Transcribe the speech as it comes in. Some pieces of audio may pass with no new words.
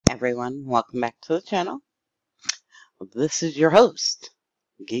everyone, welcome back to the channel. This is your host,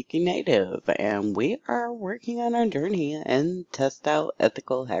 Geeky Native, and we are working on our journey in Test Out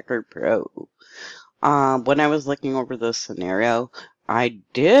Ethical Hacker Pro. When I was looking over this scenario, I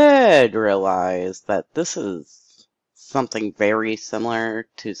did realize that this is something very similar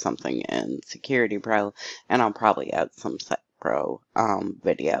to something in Security Pro, and I'll probably add some Sec Pro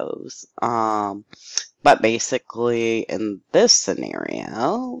videos. But basically, in this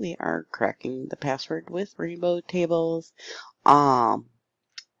scenario, we are cracking the password with rainbow tables. And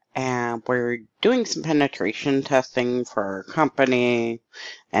we're doing some penetration testing for our company,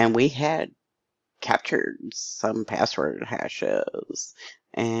 and we had captured some password hashes,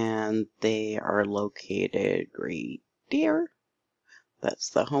 and they are located right here. That's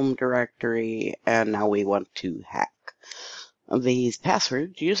the home directory, and now we want to hack these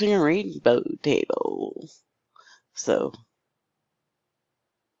passwords using a rainbow table. So,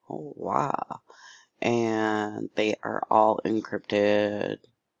 oh wow. And they are all encrypted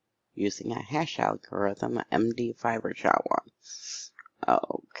using a hash algorithm, MD5 or SHA-1.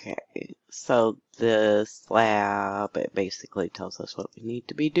 Okay, so this lab, it basically tells us what we need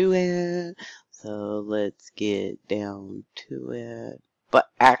to be doing. So let's get down to it. But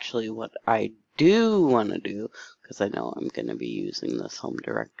actually what I do want to do, because I know I'm going to be using this home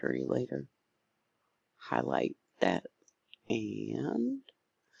directory later, highlight that, and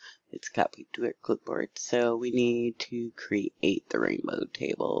it's copied to our clipboard. So we need to create the rainbow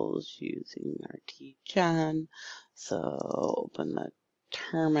tables using rtgen. So open the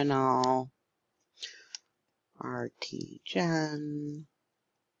terminal, rtgen,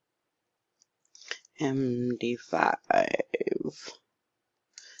 MD5,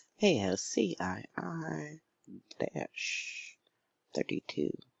 ASCII dash 32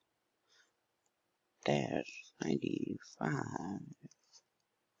 dash 95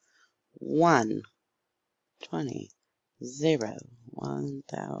 120 0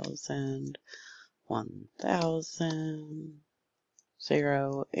 1000 1000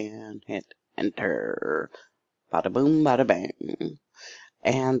 0 and hit enter. Bada boom, bada bang.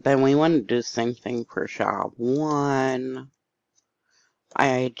 And then we want to do the same thing for SHA-1.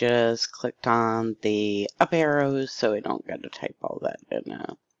 I just clicked on the up arrows so I don't got to type all that in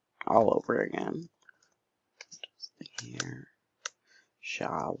all over again. Just here,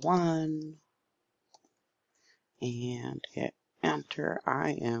 SHA-1, and hit enter.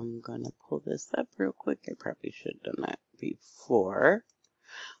 I am going to pull this up real quick. I probably should have done that before.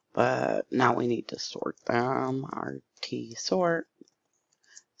 But now we need to sort them. rtsort,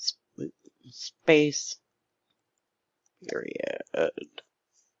 space, period.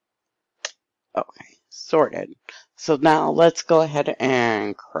 Okay, sorted. So now let's go ahead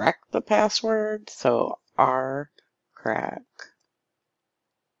and crack the password. So rcrack,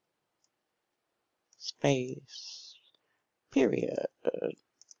 space, period,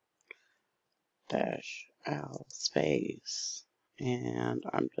 dash L, space. And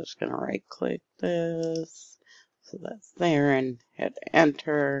I'm just going to right click this. So that's there and hit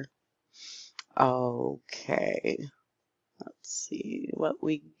enter. Okay. Let's see what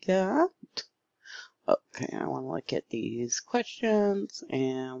we got. Okay, I want to look at these questions.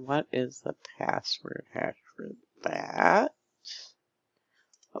 And what is the password hash for that?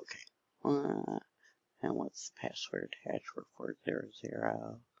 Okay. And what's the password hash for 400?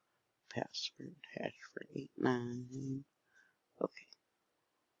 Password hash for 89. Okay.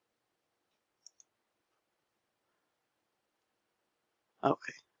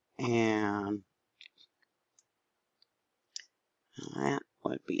 Okay. And that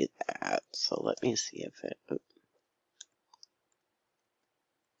would be that. So let me see if it...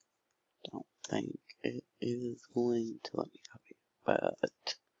 Don't think it is going to let me copy, but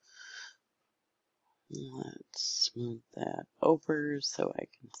let's smooth that over so I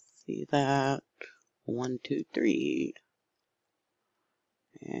can see that. 1, 2, 3.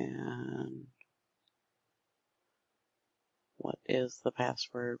 And what is the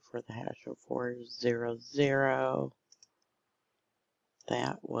password for the hash of 400?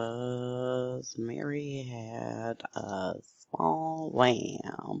 That was Mary had a small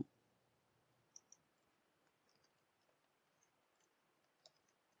lamb.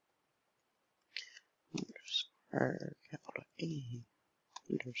 Underscore capital E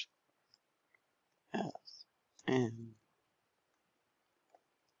underscore S and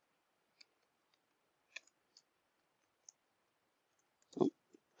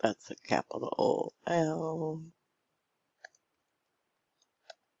that's a capital L.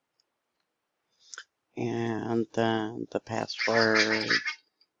 And then the password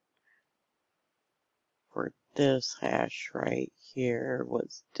for this hash right here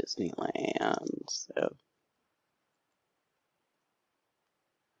was Disneyland, so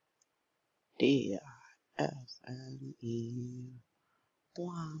DISNEYL.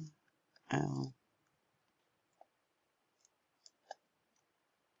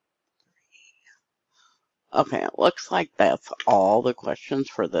 Okay, it looks like that's all the questions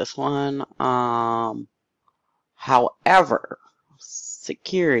for this one. However,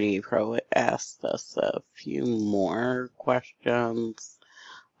 Security Pro asked us a few more questions.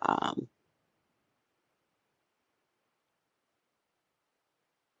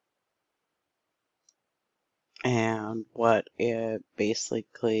 And what it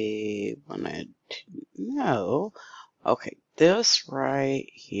basically wanted to know, okay, this right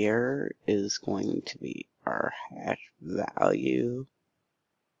here is going to be our hash value.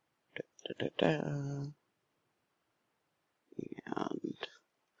 And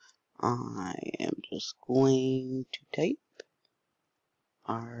I am just going to type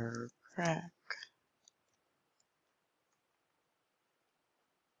rcrack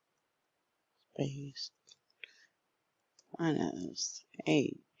space minus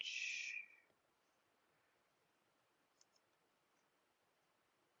h.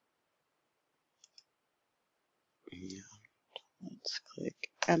 And let's click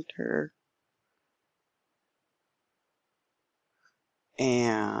enter.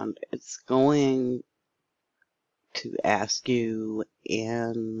 And it's going to ask you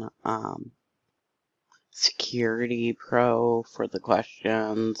in Security Pro for the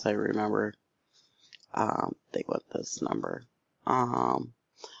questions. I remember they want this number.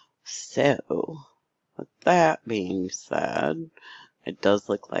 So with that being said, it does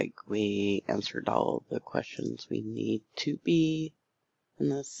look like we answered all of the questions we need to be in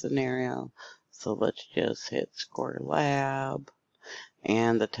this scenario. So let's just hit Score Lab.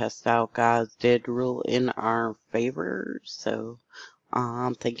 And the test out guys did rule in our favor. So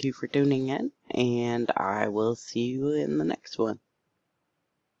thank you for tuning in, and I will see you in the next one.